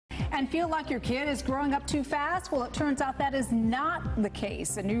and feel like your kid is growing up too fast? Well, it turns out that is not the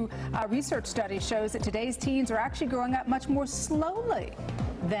case. A new research study shows that today's teens are actually growing up much more slowly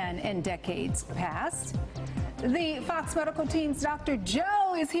than in decades past. The Fox Medical team's Dr.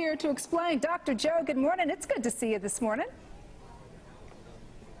 Joe is here to explain. Dr. Joe, good morning. It's good to see you this morning.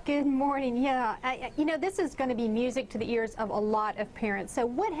 Good morning. Yeah, you know, this is going to be music to the ears of a lot of parents. So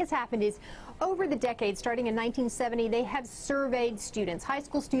what has happened is, over the decades, starting in 1970, they have surveyed students, high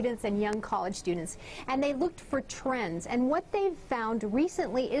school students and young college students, and they looked for trends. And what they've found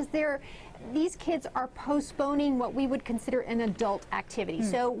recently is these kids are postponing what we would consider an adult activity.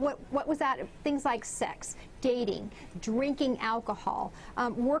 So what was that? Things like sex, dating, drinking alcohol,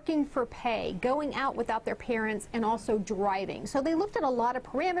 working for pay, going out without their parents, and also driving. So they looked at a lot of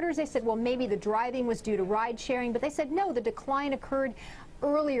parameters. They said, well, maybe the driving was due to ride sharing, but they said, no, the decline occurred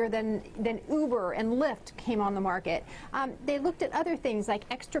earlier than Uber and Lyft came on the market. They looked at other things like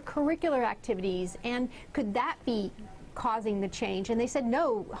extracurricular activities, and could that be causing the change? And they said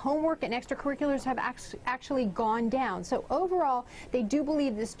no, homework and extracurriculars have actually gone down. So overall, they do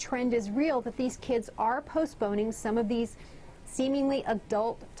believe this trend is real, that these kids are postponing some of these seemingly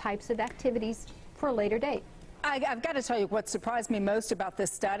adult types of activities for a later date. I've got to tell you, what surprised me most about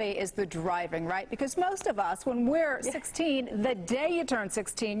this study is the driving, right? Because most of us, when we're 16, the day you turn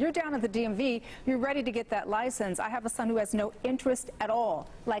 16, you're down at the DMV, you're ready to get that license. I have a son who has no interest at all,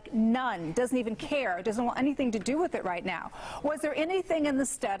 like none, doesn't even care, doesn't want anything to do with it right now. Was there anything in the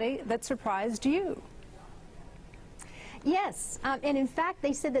study that surprised you? Yes, and in fact,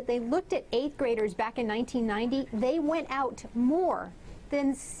 they said that they looked at 8th graders back in 1990. They went out more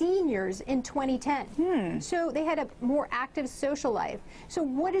than seniors in 2010. So they had a more active social life. So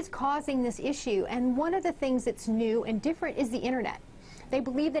what is causing this issue? And one of the things that's new and different is the internet. They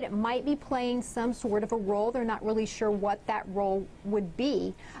believe that it might be playing some sort of a role. They're not really sure what that role would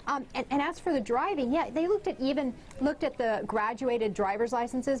be. And as for the driving, yeah, they looked at the graduated driver's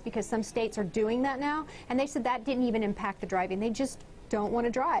licenses, because some states are doing that now, and they said that didn't even impact the driving. They just don't want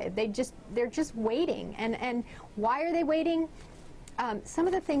to drive. They're just waiting. And why are they waiting? Some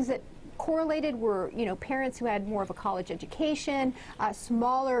of the things that correlated were, you know, parents who had more of a college education,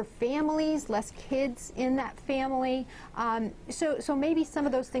 smaller families, less kids in that family. So maybe some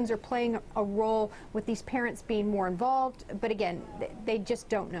of those things are playing a role with these parents being more involved, but again, they just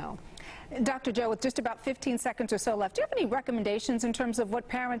don't know. Dr. Joe, with just about 15 seconds or so left, do you have any recommendations in terms of what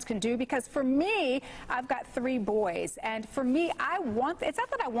parents can do? Because for me, I've got 3 boys, and for me, it's not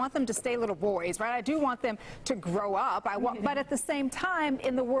that I want them to stay little boys, right? I do want them to grow up, but at the same time,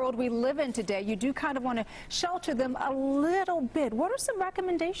 in the world we live in today, you do kind of want to shelter them a little bit. What are some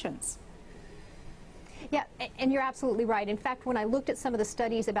recommendations? Yeah, and you're absolutely right. In fact, when I looked at some of the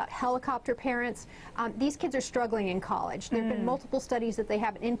studies about helicopter parents, these kids are struggling in college. There have been multiple studies that they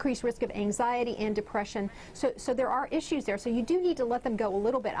have an increased risk of anxiety and depression. So there are issues there. So you do need to let them go a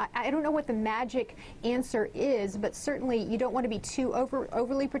little bit. I don't know what the magic answer is, but certainly you don't want to be too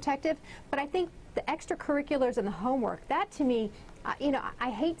overly protective. But I think the extracurriculars and the homework, that to me, you know, I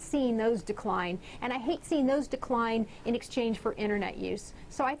hate seeing those decline, and I hate seeing those decline in exchange for internet use.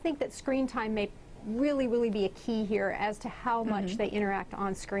 So I think that screen time may really be a key here as to how much they interact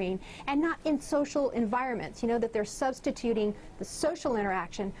on screen, and not in social environments. You know, that they're substituting the social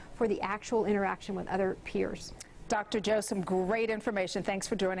interaction for the actual interaction with other peers. Dr. Joe, some great information. Thanks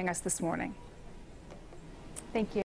for joining us this morning. Thank you.